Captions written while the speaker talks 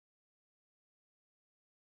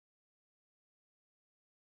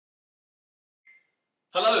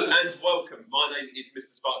Hello and welcome. My name is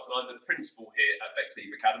Mr Sparks and I'm the principal here at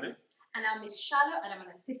Bexleyheath Academy. And I'm Ms Shalo and I'm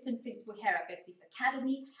an assistant principal here at Bexleyheath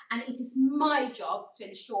Academy, and it is my job to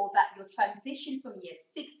ensure that your transition from year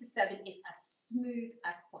 6 to 7 is as smooth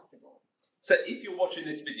as possible. So if you're watching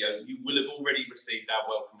this video, you will have already received our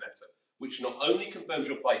welcome letter, which not only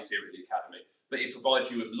confirms your place here at the Academy, but it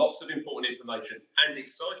provides you with lots of important information and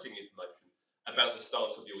exciting information about the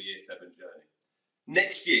start of your year 7 journey.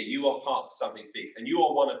 Next year, you are part of something big, and you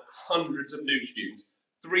are one of hundreds of new students,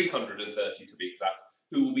 330 to be exact,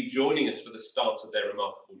 who will be joining us for the start of their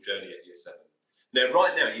remarkable journey at year 7. Now,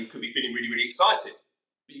 right now, you could be feeling really excited,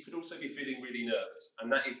 but you could also be feeling really nervous,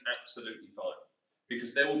 and that is absolutely fine,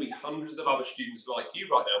 because there will be hundreds of other students like you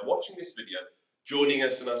right now watching this video, joining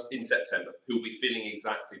us in September, who will be feeling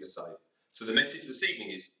exactly the same. So the message this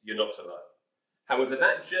evening is, you're not alone. However,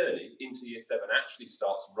 that journey into year 7 actually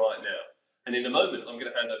starts right now. And in a moment, I'm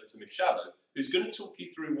going to hand over to Ms Shalo, who's going to talk you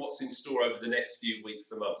through what's in store over the next few weeks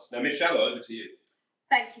and months. Now, Ms Shalo, over to you.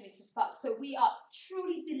 Thank you, Mr Sparks. So we are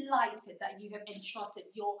truly delighted that you have entrusted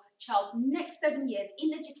your child's next 7 years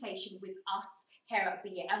in education with us here at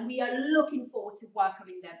BA, and we are looking forward to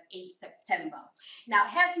welcoming them in September. Now,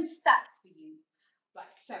 here's some stats for you.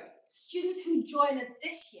 Right, so students who join us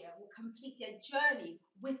this year will complete their journey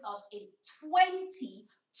with us in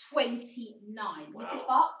 2029. Wow. Mr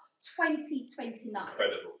Sparks? 2029.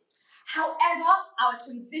 Incredible. However, our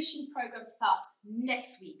transition program starts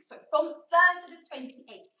next week. So from Thursday the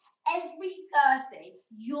 28th, every Thursday,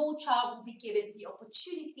 your child will be given the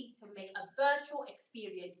opportunity to make a virtual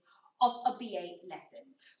experience of a BA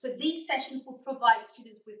lesson. So these sessions will provide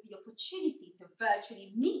students with the opportunity to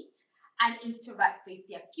virtually meet and interact with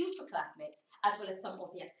their future classmates, as well as some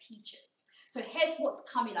of their teachers. So here's what's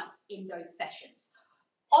coming up in those sessions.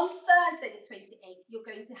 On Thursday the 28th, you're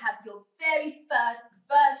going to have your very first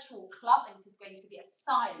virtual club, and this is going to be a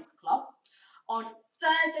science club. On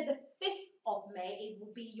Thursday the 5th of May, it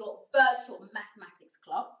will be your virtual mathematics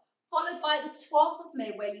club, followed by the 12th of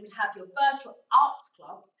May, where you will have your virtual arts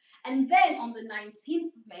club. And then on the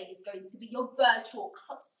 19th of May is going to be your virtual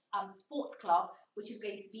sports club, which is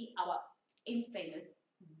going to be our infamous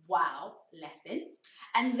WOW lesson.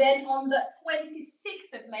 And then on the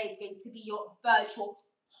 26th of May, it's going to be your virtual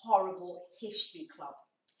horrible history club.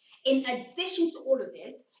 In addition to all of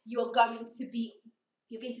this, you're going to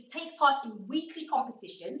take part in weekly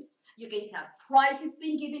competitions. You're going to have prizes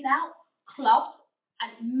being given out, clubs,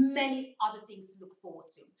 and many other things to look forward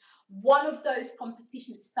to. One of those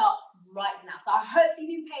competitions starts right now. So I hope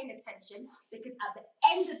you've been paying attention, because at the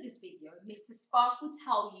end of this video, Mr. Spark will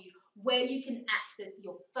tell you where you can access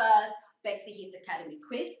your first Bexleyheath Academy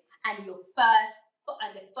quiz, and the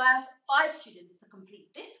first 5 students to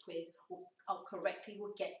complete this quiz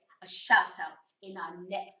will get a shout out in our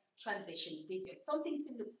next transition video. Something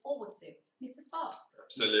to look forward to, Mr. Sparks.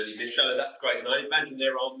 Absolutely, Ms Shalo, that's great. And I imagine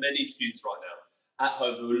there are many students right now at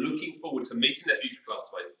home who are looking forward to meeting their future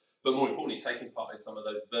classmates, but more importantly, taking part in some of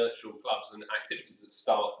those virtual clubs and activities that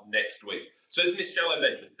start next week. So as Ms Shalo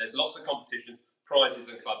mentioned, there's lots of competitions, prizes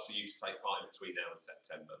and clubs for you to take part in between now and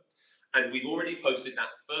September. And we've already posted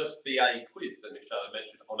that first BA quiz that Ms Shalo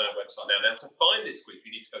mentioned on our website now. Now, to find this quiz,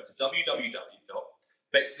 you need to go to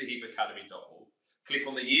www.bexleyheathacademy.org, click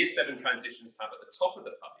on the Year 7 Transitions tab at the top of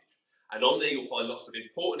the page, and on there you'll find lots of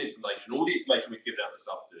important information, all the information we've given out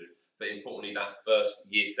this afternoon, but importantly that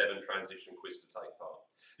first Year 7 transition quiz to take part.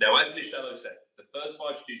 Now, as Ms Shalo said, the first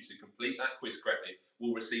 5 students who complete that quiz correctly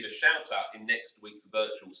will receive a shout out in next week's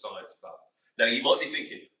virtual science club. Now, you might be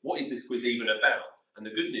thinking, what is this quiz even about? And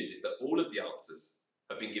the good news is that all of the answers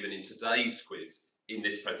have been given in today's quiz in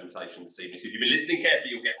this presentation this evening. So if you've been listening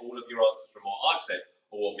carefully, you'll get all of your answers from what I've said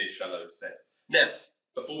or what Ms Shalo has said. Now,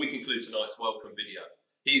 before we conclude tonight's welcome video,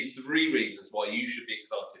 here's 3 reasons why you should be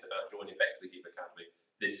excited about joining Bexleyheath Academy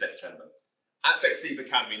this September. At Bexleyheath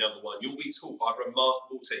Academy, number 1, you'll be taught by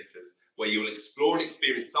remarkable teachers where you'll explore and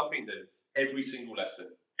experience something new every single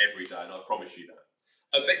lesson, every day, and I promise you that.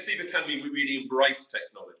 At Bexleyheath Academy, we really embrace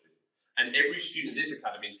technology. And every student in this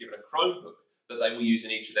academy is given a Chromebook that they will use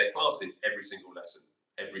in each of their classes every single lesson,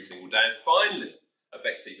 every single day. And finally, at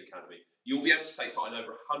Bexleyheath Academy, you'll be able to take part in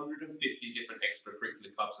over 150 different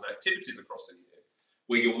extracurricular clubs and activities across the year,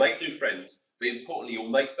 where you'll make new friends, but importantly, you'll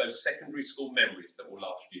make those secondary school memories that will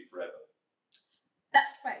last you forever.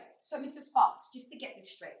 That's great. So, Mr. Sparks, just to get this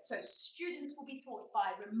straight, so students will be taught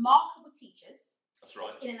by remarkable teachers. That's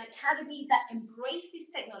right. In an academy that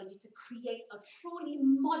embraces technology to create a truly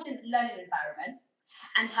modern learning environment,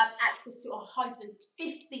 and have access to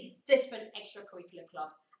 150 different extracurricular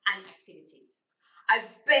clubs and activities. I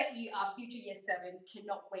bet you our future year 7s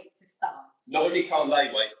cannot wait to start. Not only can't they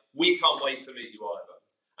wait, we can't wait to meet you either.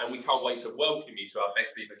 and we can't wait to welcome you to our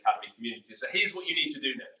Bexleyheath Academy community. So here's what you need to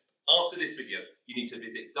do next. After this video, you need to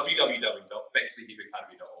visit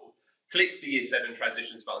www.bexleyheathacademy.org, click the Year 7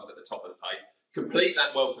 transitions buttons at the top of the page, complete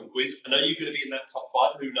that welcome quiz. I know you're going to be in that top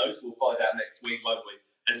 5, who knows, we'll find out next week, won't we?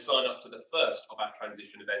 And sign up to the first of our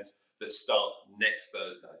transition events that start next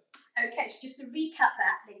Thursday. Okay, so just to recap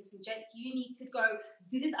that, ladies and gents, you need to go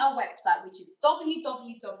visit our website, which is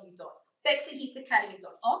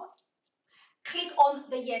www.bexleyheathacademy.org. Click on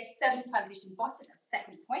the Year 7 transition button as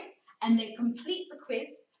second point, and then complete the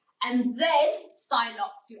quiz, and then sign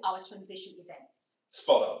up to our transition event.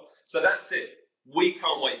 Spot on. So that's it. We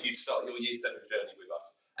can't wait for you to start your Year 7 journey with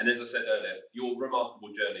us. And as I said earlier, your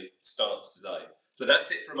remarkable journey starts today. So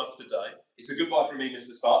that's it from us today. It's a goodbye from me,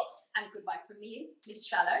 Mr. Sparks. And goodbye from me, Ms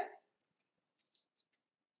Shalo.